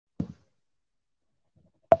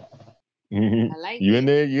I like You in it.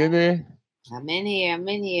 there? You in there? I'm in here. I'm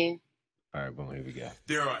in here. All right, boom, here we go.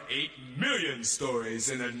 There are 8 million stories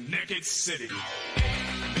in a naked city.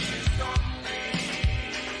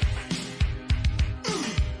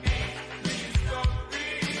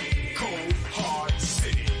 Cold, hard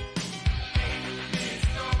city.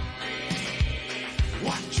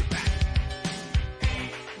 Watch your back.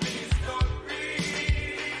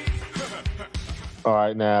 All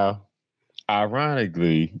right, now,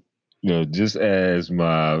 ironically, just as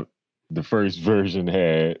the first version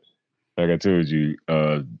had, like I told you,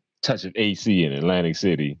 touch of AC in Atlantic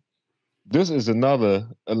City. This is another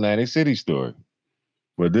Atlantic City story,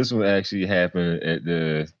 but this one actually happened at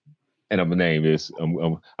and I'm gonna name this.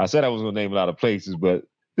 I said I was gonna name a lot of places, but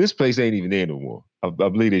this place ain't even there no more. I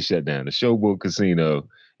believe they shut down the Showboat Casino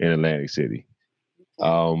in Atlantic City.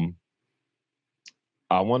 Okay.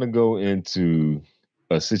 I want to go into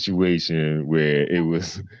a situation where it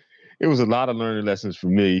was a lot of learning lessons for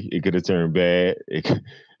me. It could have turned bad. It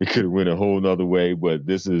could have went a whole nother way, but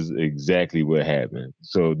this is exactly what happened.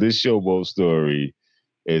 So this Showboat story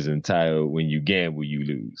is entitled "When You Gamble, You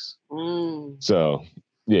Lose." So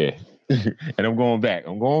yeah, and I'm going back.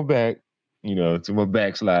 To my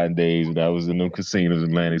backsliding days when I was in them casinos in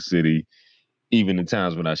Atlantic City, even in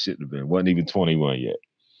times when I shouldn't have been. Wasn't even 21 yet.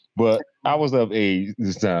 But I was of age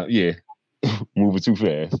this time. Yeah, moving too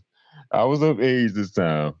fast. I was of age this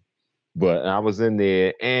time, but I was in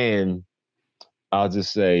there, and I'll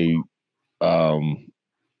just say, I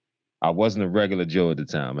wasn't a regular Joe at the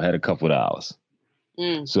time. I had a couple of dollars,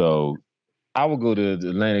 so I would go to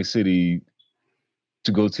Atlantic City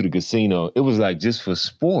to go to the casino. It was like just for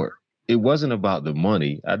sport. It wasn't about the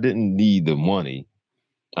money. I didn't need the money.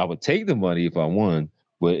 I would take the money if I won,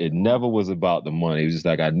 but it never was about the money. It was just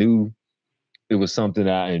like I knew it was something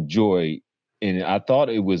I enjoyed, and I thought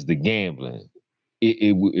it was the gambling.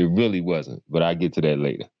 It really wasn't, but I get to that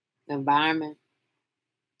later. Environment.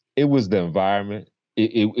 It was the environment.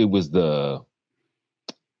 It was the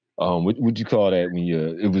what would you call that when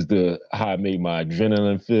it was the how I made my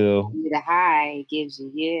adrenaline feel. The high it gives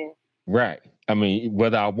you, yeah. Right. I mean,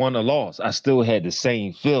 whether I won or lost, I still had the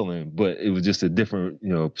same feeling, but it was just a different,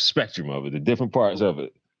 spectrum of it, the different parts of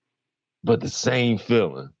it, but the same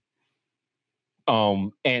feeling.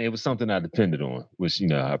 And it was something I depended on, which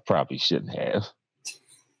I probably shouldn't have.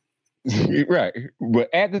 Right.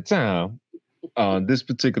 But at the time, on this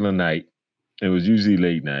particular night, it was usually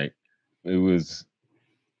late night. It was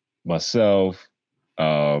myself,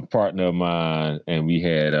 partner of mine, and we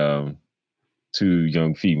had 2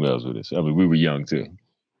 young females with us. I mean, we were young too.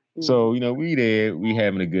 So, we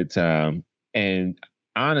having a good time. And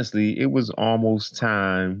honestly, it was almost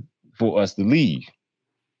time for us to leave.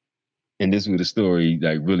 And this is where the story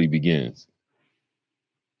really begins.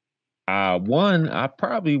 I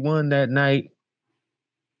probably won that night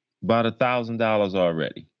about $1,000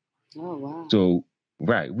 already. Oh wow. So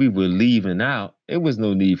right, we were leaving out. It was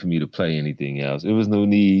no need for me to play anything else. It was no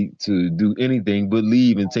need to do anything but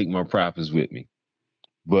leave and take my profits with me.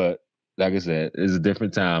 But like I said, it's a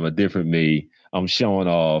different time, a different me. I'm showing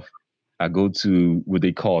off. I go to what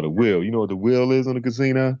they call the wheel. You know what the wheel is on the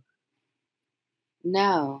casino?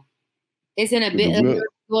 No. It's in a The big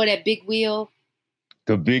wheel, that big wheel.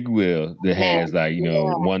 the big wheel that has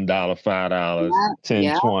 $1, $5, Yeah. 10,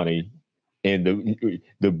 Yeah. 20. And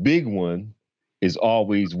the big one is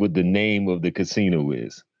always what the name of the casino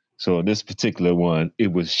is. So in this particular one,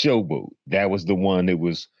 it was Showboat. That was the one that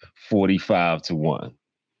was 45 to 1.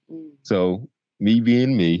 So me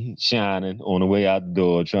being me, shining on the way out the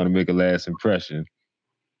door, trying to make a last impression,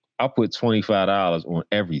 I put $25 on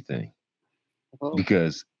everything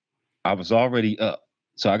because I was already up.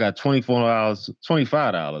 So I got $24,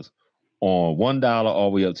 $25 on $1 all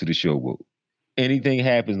the way up to the Showboat. Anything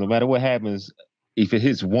happens, no matter what happens, if it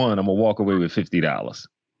hits 1, I'm gonna walk away with $50.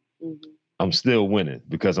 I'm still winning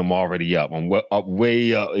because I'm already up. I'm up,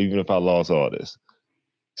 way up, even if I lost all this.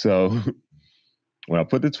 So when I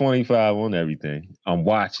put the 25 on everything, I'm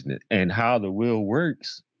watching it. And how the wheel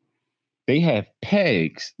works, they have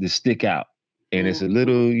pegs that stick out. And it's a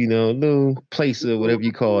little, little placer, whatever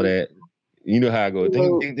you call that. You know how I go,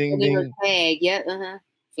 ding, ding, ding, ding. Flag, yep,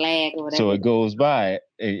 flag or whatever. So it goes by,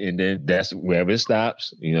 and then that's wherever it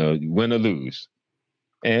stops, win or lose.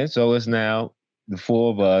 And so it's now the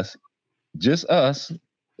 4 of us, just us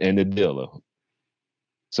and the dealer.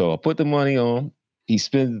 So I put the money on, he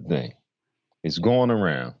spins the thing. It's going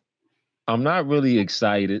around. I'm not really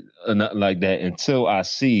excited or nothing like that until I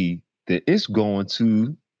see that it's going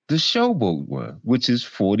to the Showboat one, which is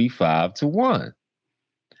 45 to 1.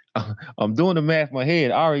 I'm doing the math in my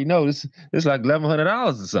head. I already know this is like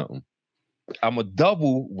 $1,100 or something. I'm a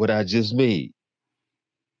double what I just made.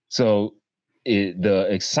 So the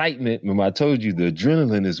excitement, remember I told you the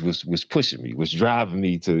adrenaline was pushing me, was driving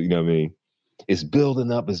me to, you know what I mean? It's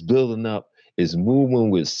building up, it's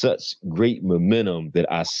moving with such great momentum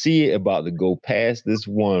that I see it about to go past this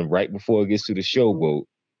one right before it gets to the showboat.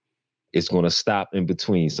 It's gonna stop in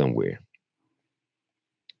between somewhere.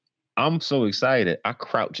 I'm so excited, I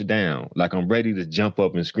crouch down like I'm ready to jump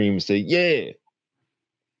up and scream and say, yeah.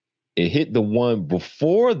 It hit the one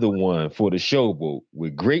before the one for the showboat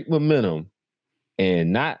with great momentum.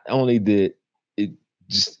 And not only did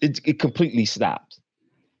it completely stopped.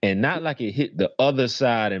 And not like it hit the other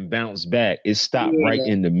side and bounced back. It stopped right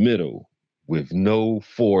in the middle with no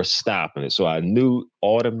force stopping it. So I knew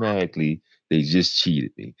automatically they just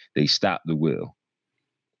cheated me. They stopped the wheel.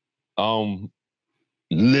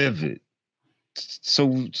 Livid.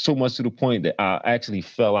 So much to the point that I actually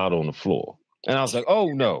fell out on the floor. And I was like, oh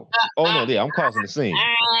no, yeah, I'm causing the scene.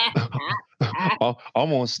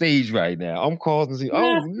 I'm on stage right now. I'm causing the scene.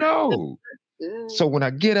 Oh no. So when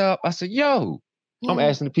I get up, I said, yo, I'm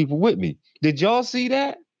asking the people with me, did y'all see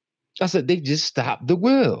that? I said, they just stopped the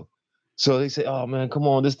wheel. So they said, oh man, come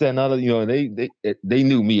on, this, that, and other. You know, they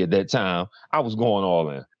knew me at that time. I was going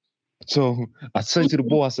all in. So I said to the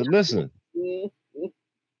boy, I said, listen,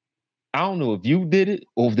 I don't know if you did it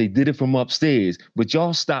or if they did it from upstairs, but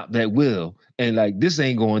y'all stopped that wheel. And like, this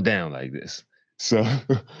ain't going down like this. So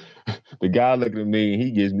the guy looked at me,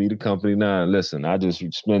 he gives me the company nine. Listen, I just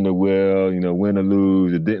spin the wheel, you know, win or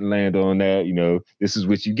lose. It didn't land on that. You know, this is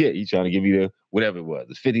what you get. He's trying to give you the whatever it was,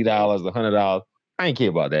 the $50, the $100. I ain't care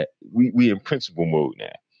about that. We in principal mode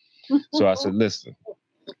now. So I said, listen,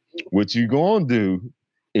 what you gonna do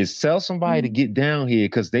is tell somebody to get down here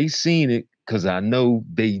because they seen it, because I know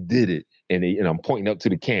they did it. And I'm pointing up to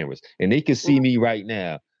the cameras and they can see me right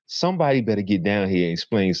now. Somebody better get down here and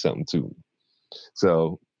explain something to me.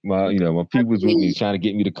 So my people was with me trying to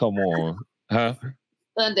get me to come on. Huh?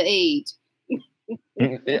 Underage.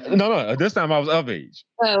 No. This time I was of age.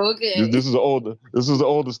 Oh, okay. This is an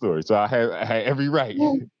older story. So I had every right.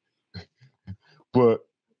 But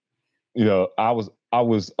I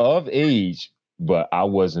was of age, but I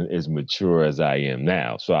wasn't as mature as I am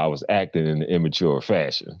now. So I was acting in an immature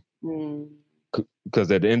fashion. Because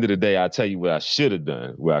at the end of the day, I tell you what I should have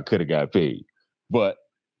done, where I could have got paid. But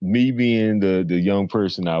me being the young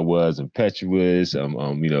person I was, impetuous, I'm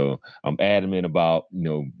adamant about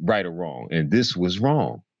right or wrong, and this was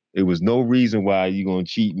wrong. It was no reason why you gonna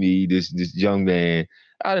cheat me, this young man,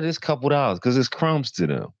 out of this couple dollars, because it's crumbs to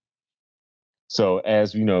them. So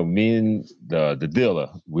as me and the dealer,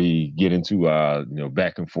 we get into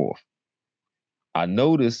back and forth. I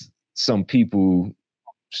noticed some people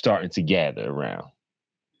starting to gather around.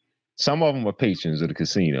 Some of them are patrons of the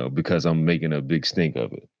casino because I'm making a big stink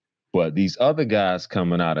of it. But these other guys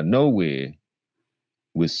coming out of nowhere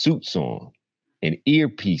with suits on and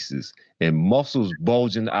earpieces and muscles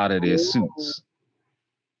bulging out of their suits.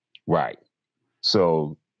 Right.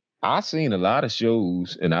 So I seen a lot of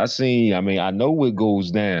shows and I know what goes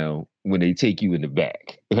down when they take you in the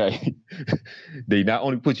back. Right? They not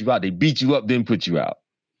only put you out, they beat you up, then put you out.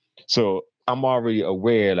 So I'm already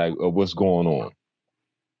aware of what's going on.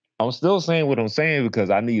 I'm still saying what I'm saying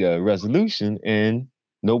because I need a resolution and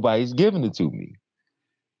nobody's giving it to me.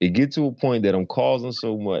 It gets to a point that I'm causing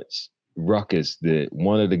so much ruckus that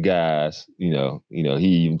one of the guys, he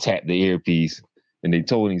even tapped the earpiece and they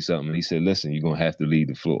told him something. He said, listen, you're going to have to leave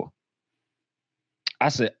the floor. I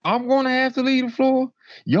said, I'm going to have to leave the floor?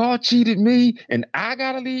 Y'all cheated me and I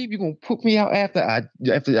got to leave? You're going to put me out after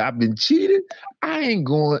I've been cheated? I ain't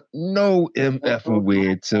going no MFing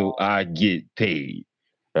where till I get paid.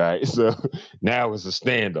 Right. So now it's a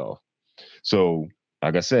standoff. So,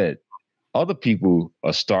 like I said, other people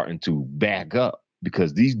are starting to back up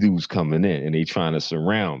because these dudes coming in and they trying to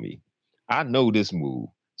surround me. I know this move.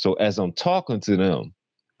 So as I'm talking to them,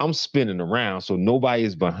 I'm spinning around so nobody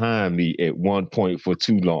is behind me at one point for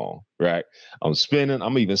too long, right? I'm spinning.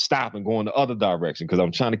 I'm even stopping, going the other direction because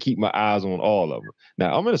I'm trying to keep my eyes on all of them.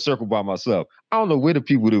 Now, I'm in a circle by myself. I don't know where the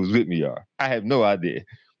people that was with me are. I have no idea.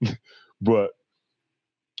 But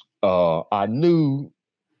I knew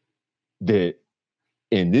that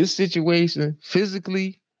in this situation,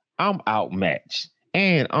 physically, I'm outmatched.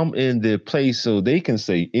 And I'm in their place so they can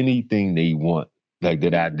say anything they want, like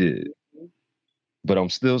that I did. But I'm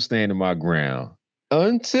still standing my ground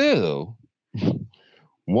until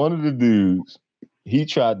one of the dudes, he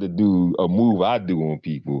tried to do a move I do on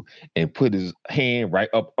people and put his hand right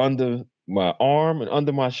up under my arm and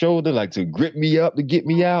under my shoulder, like to grip me up to get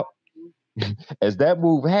me out. As that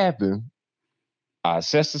move happened, I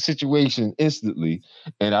assessed the situation instantly,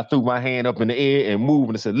 and I threw my hand up in the air and moved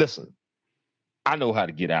and said, listen, I know how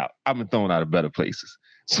to get out. I've been thrown out of better places.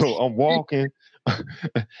 So I'm walking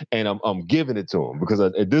and I'm giving it to them because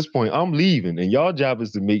at this point I'm leaving and y'all job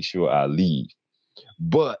is to make sure I leave.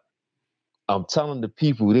 But I'm telling the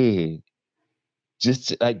people there,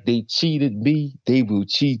 just like they cheated me, they will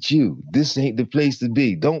cheat you. This ain't the place to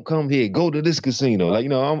be. Don't come here. Go to this casino. Like,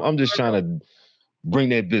 I'm just trying to bring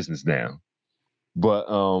that business down. But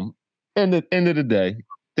in the end of the day,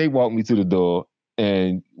 they walked me to the door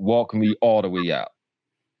and walked me all the way out.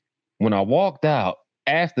 When I walked out,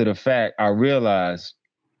 after the fact, I realized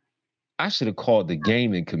I should have called the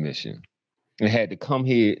gaming commission and had them come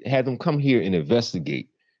here and investigate.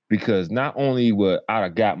 Because not only would I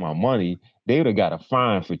have got my money, they would have got a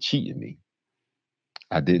fine for cheating me.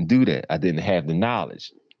 I didn't do that. I didn't have the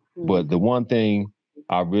knowledge. But the one thing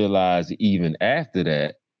I realized even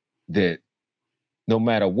after that no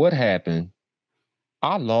matter what happened,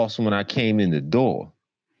 I lost when I came in the door.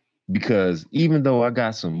 Because even though I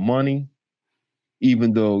got some money,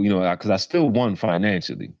 even though, because I still won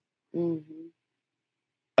financially,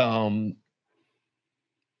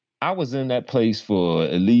 I was in that place for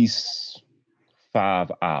at least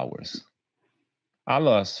 5 hours. I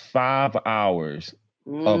lost 5 hours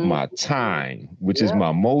of my time, which is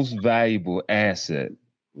my most valuable asset.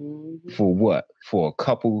 For what? For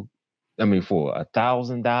for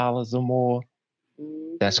 $1,000 or more.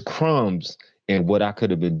 That's crumbs in what I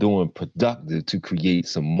could have been doing productive to create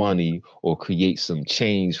some money or create some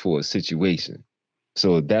change for a situation.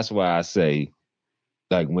 So that's why I say,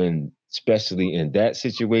 like, especially in that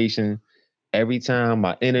situation, every time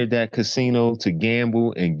I entered that casino to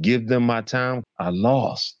gamble and give them my time, I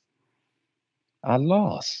lost.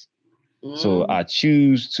 So I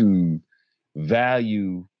choose to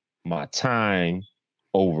value my time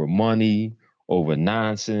over money, over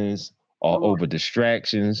nonsense, or over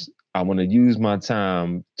distractions. I want to use my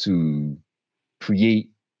time to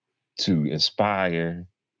create, to inspire,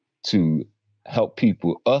 to help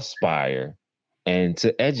people aspire, and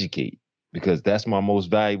to educate, because that's my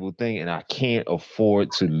most valuable thing. And I can't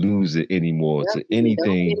afford to lose it anymore to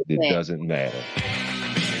anything that doesn't matter.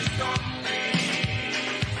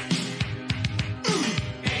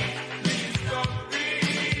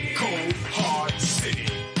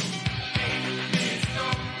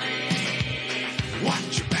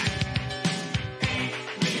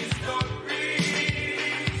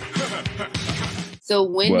 So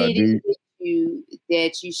when did it hit you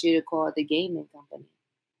that you should have called the gaming company?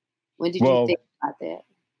 When did you think about that?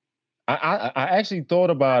 I actually thought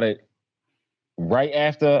about it right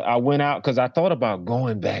after I went out, because I thought about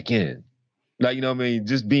going back in. Like,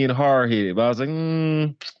 just being hard-headed. But I was like,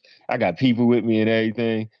 I got people with me and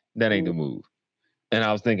everything. That ain't the move. And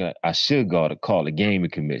I was thinking I should go to call the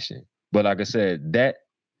gaming commission. But like I said, that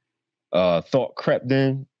thought crept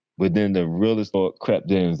in. But then the realest thought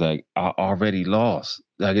crept in, is like, I already lost.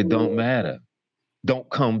 Like, it don't matter. Don't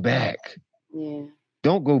come back. Yeah.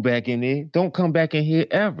 Don't go back in there. Don't come back in here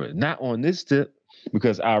ever. Not on this tip.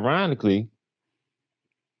 Because ironically,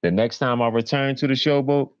 the next time I returned to the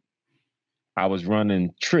Showboat, I was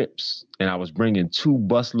running trips and I was bringing 2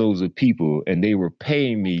 busloads of people, and they were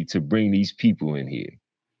paying me to bring these people in here.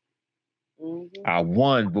 I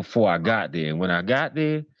won before I got there. And when I got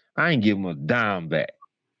there, I ain't give them a dime back.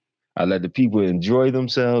 I let the people enjoy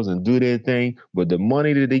themselves and do their thing. But the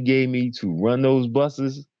money that they gave me to run those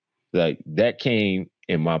buses, like, that came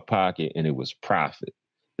in my pocket, and it was profit.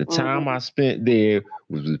 The time I spent there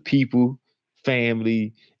was with people,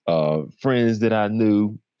 family, friends that I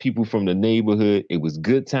knew, people from the neighborhood. It was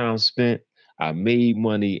good time spent. I made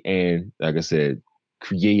money and, like I said,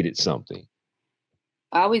 created something.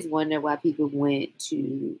 I always wonder why people went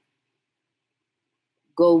to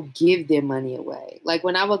go give their money away. Like,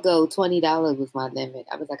 when I would go, $20 was my limit.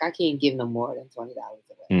 I was like, I can't give no more than $20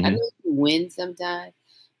 away. I know you win sometimes,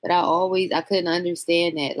 but I couldn't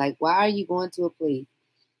understand that. Like, why are you going to a place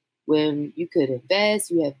when you could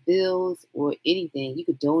invest, you have bills or anything, you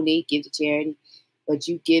could donate, give to charity, but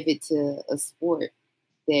you give it to a sport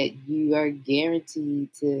that you are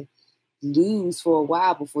guaranteed to lose for a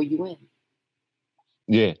while before you win?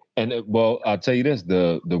 Yeah. And I'll tell you this,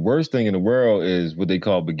 the worst thing in the world is what they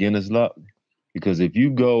call beginner's luck. Because if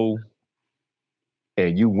you go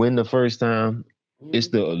and you win the first time, it's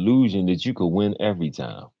the illusion that you could win every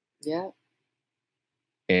time. Yeah.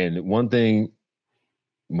 And one thing,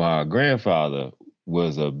 my grandfather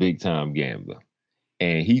was a big time gambler.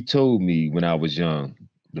 And he told me when I was young,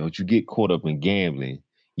 don't you get caught up in gambling,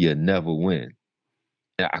 you'll never win.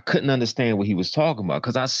 And I couldn't understand what he was talking about,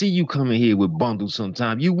 because I see you coming here with bundles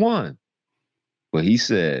sometime. You won. But he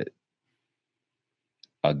said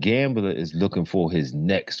a gambler is looking for his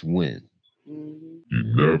next win. Mm-hmm.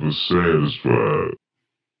 You're never satisfied.